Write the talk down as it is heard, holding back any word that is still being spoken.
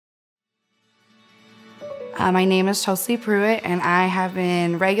My name is Chelsea Pruitt, and I have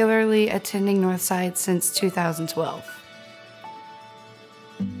been regularly attending Northside since 2012.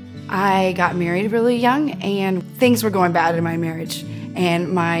 I got married really young, and things were going bad in my marriage.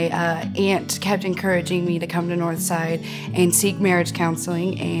 And my aunt kept encouraging me to come to Northside and seek marriage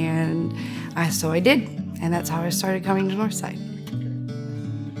counseling, and so I did. And that's how I started coming to Northside.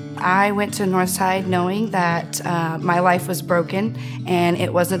 I went to Northside knowing that my life was broken and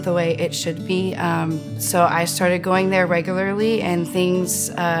it wasn't the way it should be. So I started going there regularly, and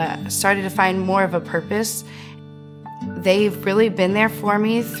things started to find more of a purpose. They've really been there for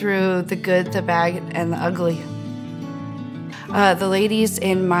me through the good, the bad, and the ugly. The ladies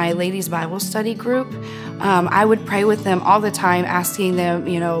in my ladies Bible study group, I would pray with them all the time, asking them,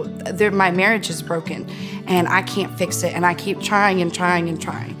 my marriage is broken and I can't fix it, and I keep trying and trying and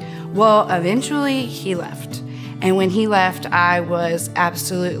trying. Well, eventually he left. And when he left, I was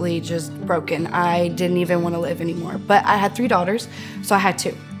absolutely just broken. I didn't even want to live anymore. But I had 3 daughters, so I had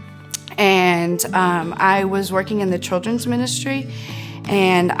 2. And I was working in the children's ministry,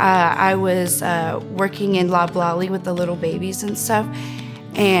 and I was working in Loblolly with the little babies and stuff.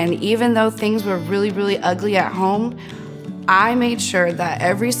 And even though things were really, really ugly at home, I made sure that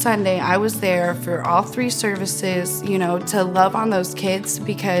every Sunday I was there for all 3 services, to love on those kids,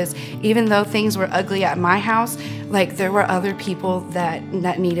 because even though things were ugly at my house, there were other people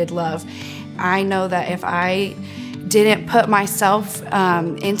that needed love. I know that if I didn't put myself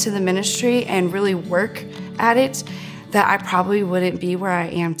into the ministry and really work at it, that I probably wouldn't be where I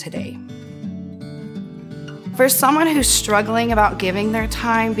am today. For someone who's struggling about giving their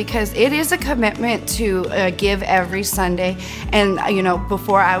time, because it is a commitment to give every Sunday, and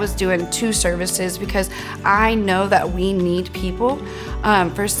before I was doing 2 services because I know that we need people.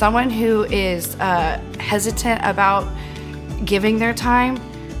 For someone who is hesitant about giving their time,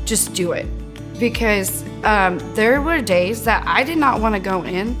 just do it. Because there were days that I did not want to go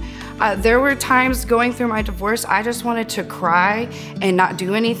in. There were times going through my divorce, I just wanted to cry and not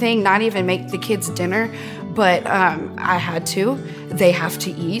do anything, not even make the kids dinner. But I had to. They have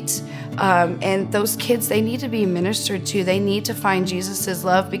to eat. And those kids, they need to be ministered to. They need to find Jesus's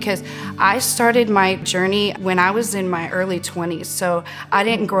love, because I started my journey when I was in my early 20s. So I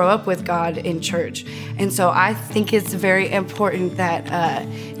didn't grow up with God in church. And so I think it's very important that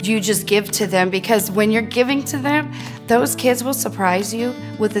you just give to them, because when you're giving to them, those kids will surprise you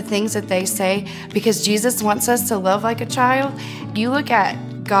with the things that they say, because Jesus wants us to love like a child. You look at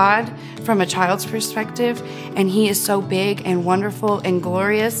God from a child's perspective, and he is so big and wonderful and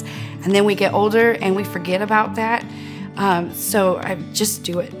glorious, and then we get older and we forget about that. So I just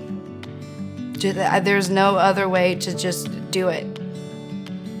do it. There's no other way to just do it.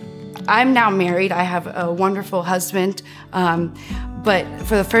 I'm now married. I have a wonderful husband, but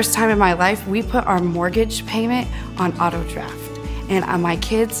for the first time in my life, we put our mortgage payment on auto draft. And my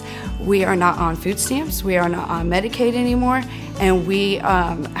kids, we are not on food stamps, we are not on Medicaid anymore, and we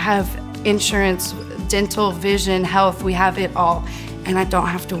have insurance, dental, vision, health, we have it all, and I don't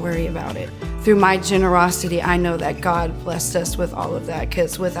have to worry about it. Through my generosity, I know that God blessed us with all of that,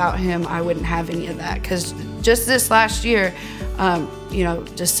 because without him, I wouldn't have any of that. Because just this last year,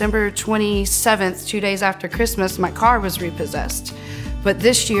 December 27th, 2 days after Christmas, my car was repossessed. But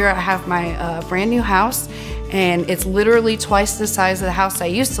this year, I have my brand new house, and it's literally twice the size of the house I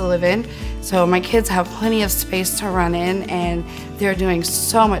used to live in. So my kids have plenty of space to run in, and they're doing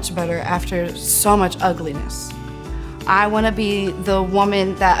so much better after so much ugliness. I want to be the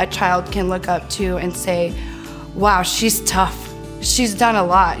woman that a child can look up to and say, wow, she's tough. She's done a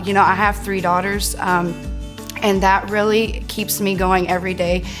lot. I have 3 daughters, and that really keeps me going every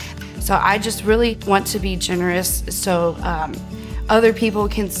day. So I just really want to be generous, so other people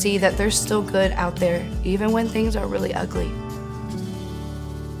can see that there's still good out there, even when things are really ugly.